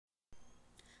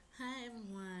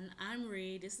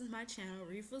This is my channel,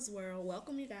 Reefa's World.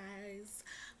 Welcome, you guys.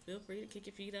 Feel free to kick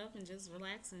your feet up and just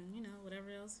relax and,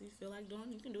 whatever else you feel like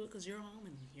doing, you can do it because you're home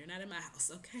and you're not in my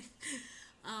house, okay?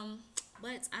 Um,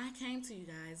 but I came to you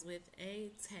guys with a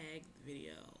tag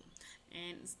video.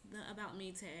 And it's the About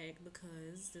Me tag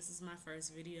because this is my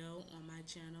first video on my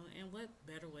channel. And what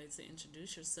better way to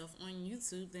introduce yourself on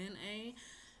YouTube than a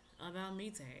About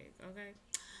Me tag, okay?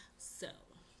 So,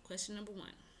 question number one.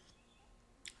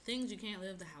 Things you can't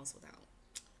leave the house without.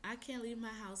 I can't leave my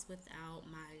house without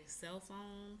my cell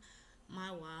phone, my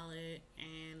wallet,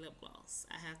 and lip gloss.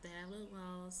 I have to have lip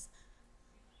gloss.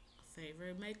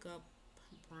 Favorite makeup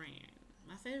brand.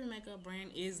 My favorite makeup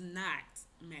brand is not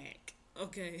MAC.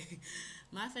 Okay.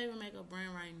 My favorite makeup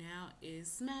brand right now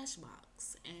is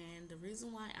Smashbox. And the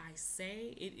reason why I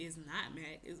say it is not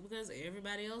MAC is because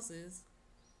everybody else's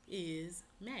is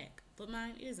MAC. But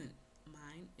mine isn't.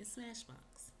 Mine is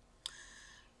Smashbox.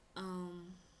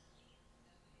 Um,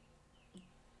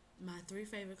 my three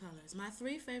favorite colors. My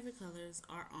three favorite colors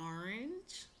are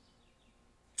orange,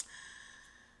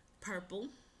 purple,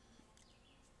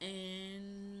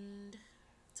 and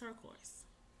turquoise.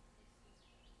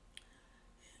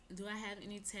 Do I have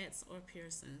any tats or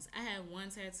piercings? I have one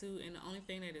tattoo, and the only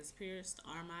thing that is pierced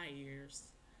are my ears.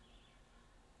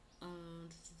 Um,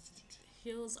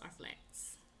 Heels are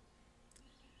flats.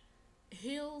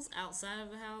 Heels outside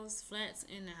of the house, flats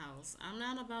in the house. I'm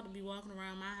not about to be walking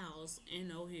around my house in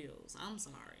no heels. I'm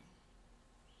sorry.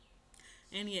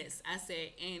 And yes, I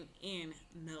said and in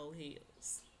no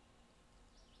heels.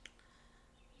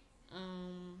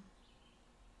 Um,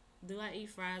 do I eat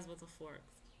fries with a fork?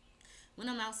 When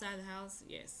I'm outside the house,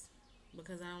 yes,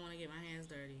 because I don't want to get my hands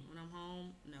dirty. When I'm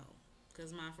home, no,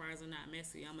 because my fries are not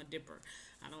messy. I'm a dipper.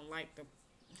 I don't like to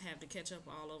have the ketchup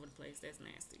all over the place. That's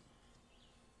nasty.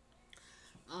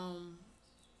 Um,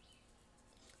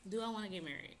 do I want to get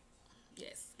married?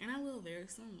 Yes, and I will very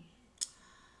soon.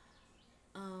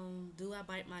 Do I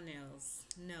bite my nails?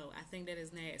 No, I think that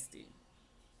is nasty.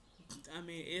 I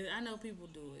mean, I know people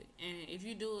do it, and if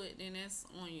you do it, then that's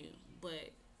on you.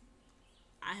 But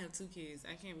I have two kids.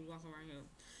 I can't be walking around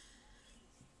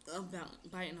here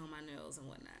about biting on my nails and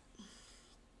whatnot.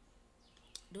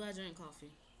 Do I drink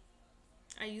coffee?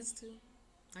 I used to.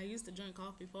 I used to drink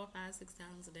coffee 4, 5, 6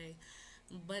 times a day,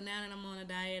 but now that I'm on a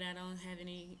diet, I don't have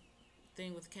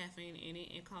anything with caffeine in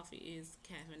it, and coffee is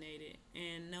caffeinated.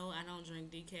 And no, I don't drink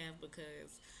decaf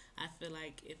because I feel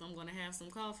like if I'm gonna have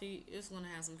some coffee, it's gonna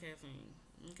have some caffeine.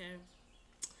 Okay.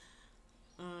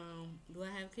 Do I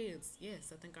have kids?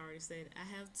 Yes, I think I already said it.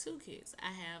 I have two kids.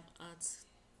 I have a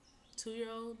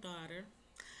 2-year-old daughter,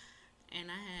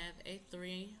 and I have a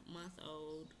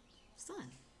 3-month-old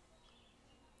son.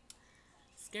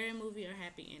 Scary movie or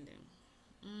happy ending?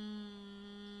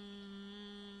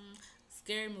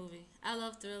 Scary movie. I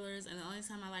love thrillers, and the only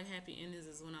time I like happy endings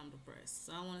is when I'm depressed.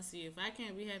 So I want to see if I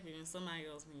can't be happy, then somebody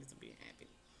else needs to be happy.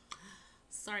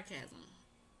 Sarcasm.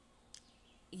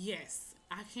 Yes,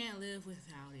 I can't live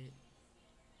without it.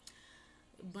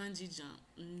 Bungee jump.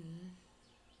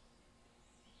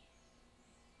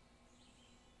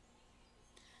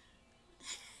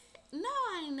 No,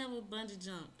 I ain't never bungee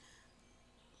jumped.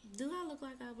 Do I look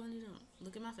like I bungee jumped?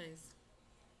 Look at my face.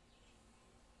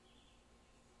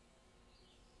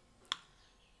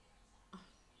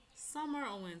 Summer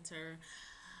or winter?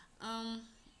 Um,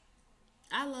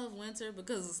 I love winter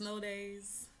because of snow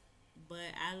days,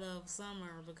 but I love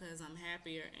summer because I'm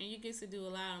happier and you get to do a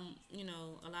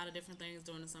lot of different things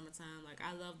during the summertime. Like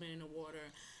I love being in the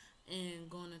water and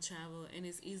going to travel, and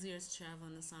it's easier to travel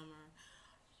in the summer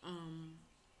um,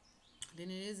 than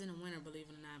it is in the winter, believe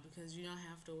it or not, because you don't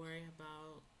have to worry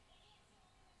about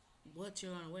what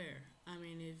you're gonna wear. I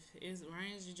mean, if it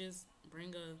rains, you just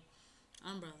bring a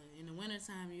umbrella. In the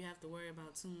wintertime, you have to worry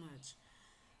about too much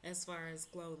as far as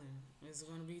clothing. Is it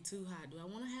going to be too hot? Do I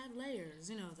want to have layers?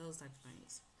 Those type of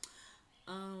things.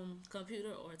 Computer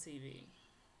or TV?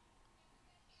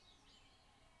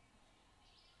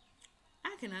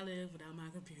 I cannot live without my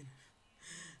computer.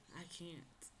 I can't.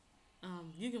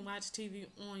 You can watch TV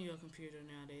on your computer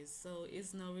nowadays, so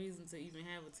it's no reason to even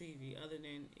have a TV other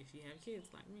than if you have kids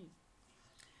like me.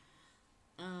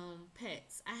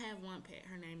 Pets. I have one pet.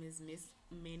 Her name is Miss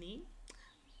Minnie,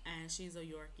 and she's a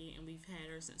Yorkie, and we've had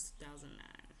her since 2009.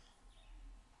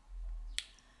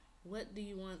 What do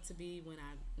you want to be when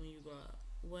you grow up?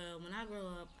 Well, when I grow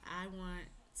up, I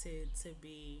wanted to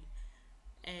be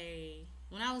a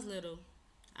when I was little,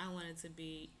 I wanted to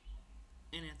be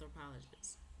an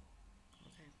anthropologist.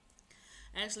 Okay.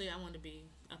 Actually, I wanted to be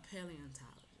a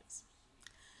paleontologist.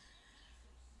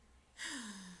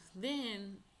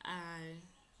 Then I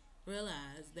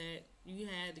realized that you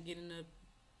had to get into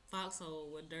foxhole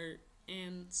with dirt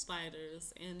and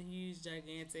spiders and huge,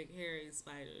 gigantic, hairy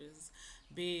spiders,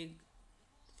 big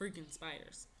freaking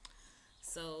spiders.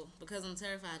 So, because I'm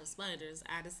terrified of spiders,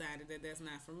 I decided that that's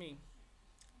not for me.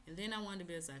 And then I wanted to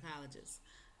be a psychologist.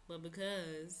 But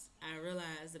because I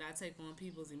realized that I take on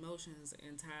people's emotions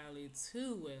entirely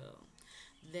too well,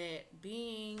 that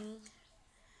being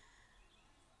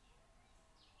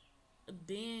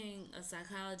a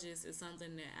psychologist is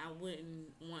something that I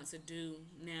wouldn't want to do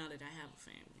now that I have a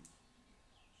family.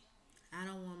 I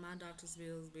don't want my doctor's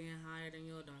bills being higher than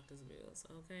your doctor's bills,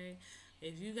 okay?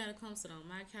 If you gotta come sit on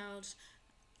my couch,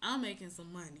 I'm making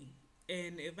some money.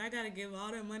 And if I gotta give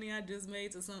all that money I just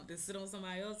made to some to sit on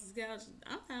somebody else's couch,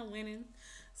 I'm not winning.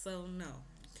 So no,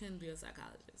 couldn't be a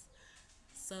psychologist.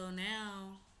 So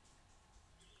now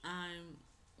I'm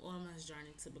on my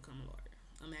journey to become a lawyer.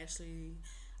 I'm actually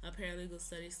a paralegal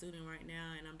study student right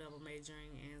now, and I'm double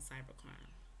majoring in cybercrime.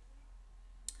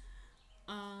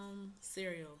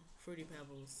 Cereal, Fruity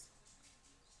Pebbles.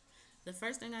 The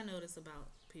first thing I notice about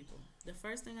people, the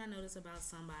first thing I notice about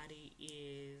somebody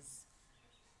is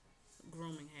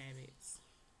grooming habits.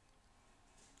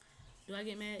 Do I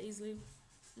get mad easily?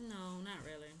 No, not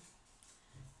really.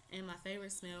 And my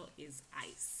favorite smell is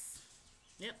ice.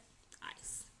 Yep,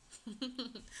 ice.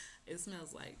 It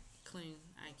smells like clean.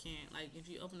 I can't. Like, if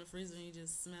you open the freezer and you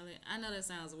just smell it. I know that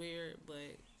sounds weird,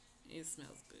 but it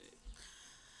smells good.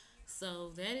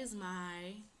 So, that is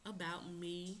my About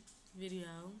Me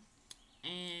video.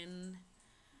 And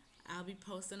I'll be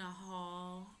posting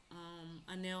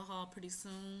a nail haul pretty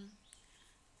soon.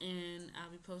 And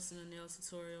I'll be posting a nail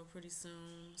tutorial pretty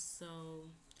soon. So,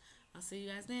 I'll see you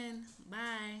guys then.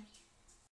 Bye.